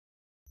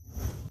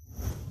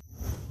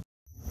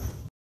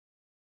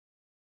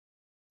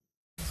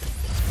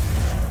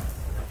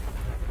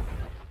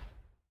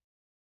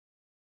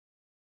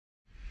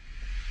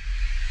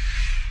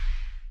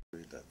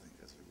I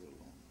think, as we go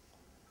along.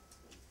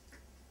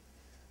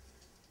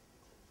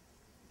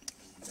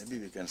 Maybe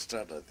we can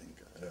start, I think.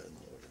 I don't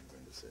know what I'm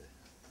going to say.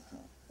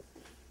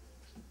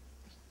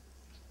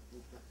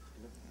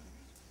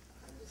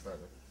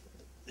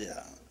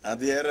 Yeah, at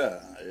the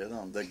era,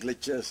 the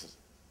glitches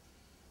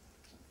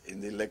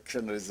in the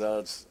election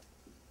results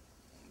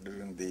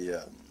during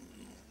the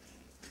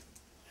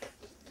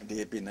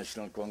DAP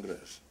National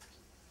Congress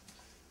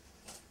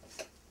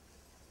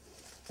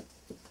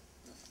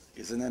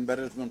is an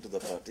embarrassment to the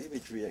party,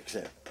 which we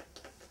accept.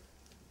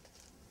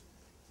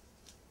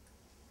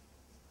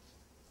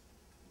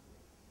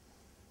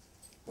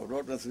 But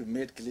what must be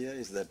made clear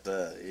is that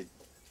it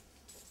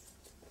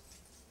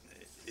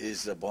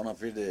is a bona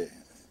fide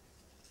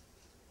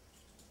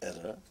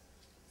error,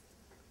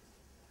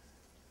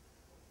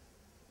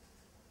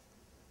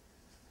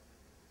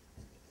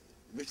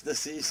 which the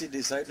CEC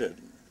decided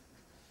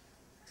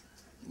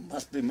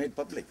must be made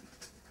public.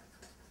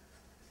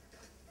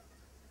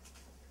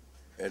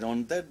 And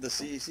on that the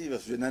CEC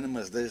was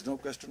unanimous. There is no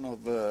question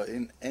of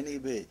in any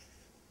way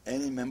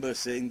any member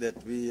saying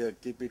that we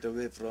keep it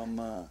away from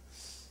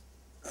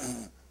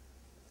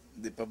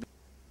the public.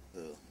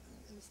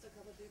 Mr.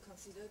 Karpal, do you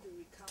consider to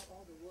recount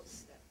all the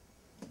votes that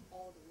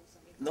all the votes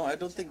are made? No, I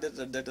don't think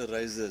that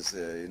arises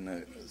in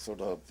a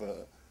sort of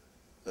a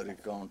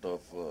recount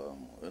of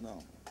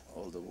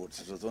all the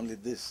votes. It was only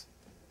this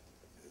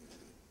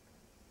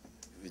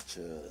which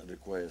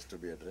requires to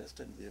be addressed,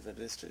 and we have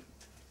addressed it.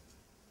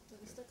 So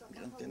Mr. Karpal,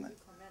 how would you comment,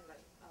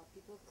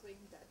 people claim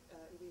that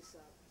it is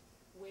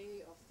a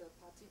way of the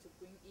party to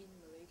bring in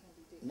Malay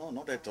candidates? No,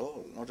 not at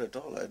all, not at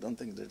all. I don't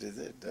think that is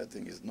it. I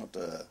think it's not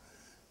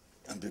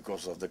and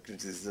because of the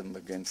criticism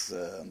against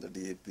the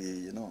DAP,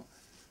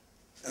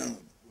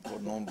 for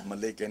no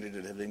Malay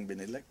candidate having been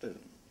elected,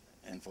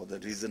 and for the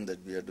reason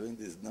that we are doing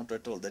this. Not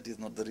at all. That is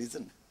not the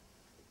reason.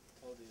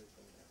 How do you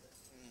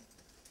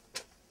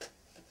comment?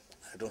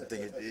 I don't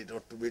think it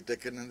ought to be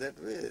taken in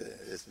that way.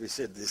 As we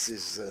said, this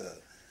is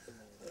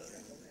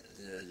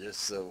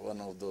just one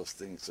of those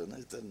things.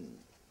 It's an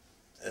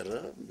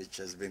error which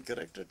has been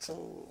corrected.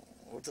 So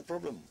what's the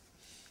problem?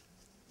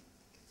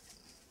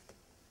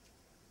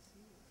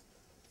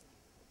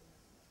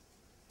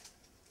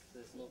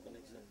 There's no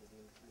connection.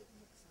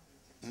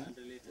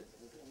 Unrelated.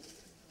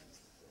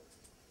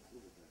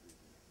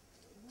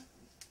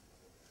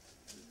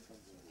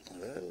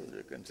 Well,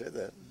 you can say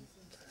that.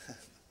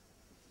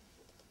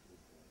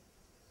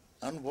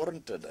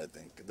 Unwarranted, I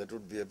think. That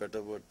would be a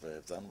better word,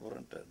 perhaps.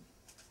 Unwarranted.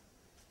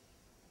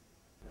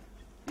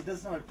 It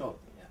does not at all.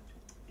 Yeah.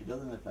 It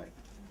doesn't affect.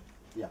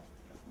 Yeah.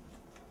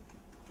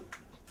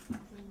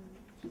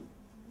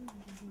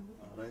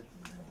 All right.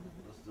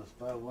 Just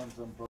 5-1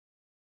 some problem.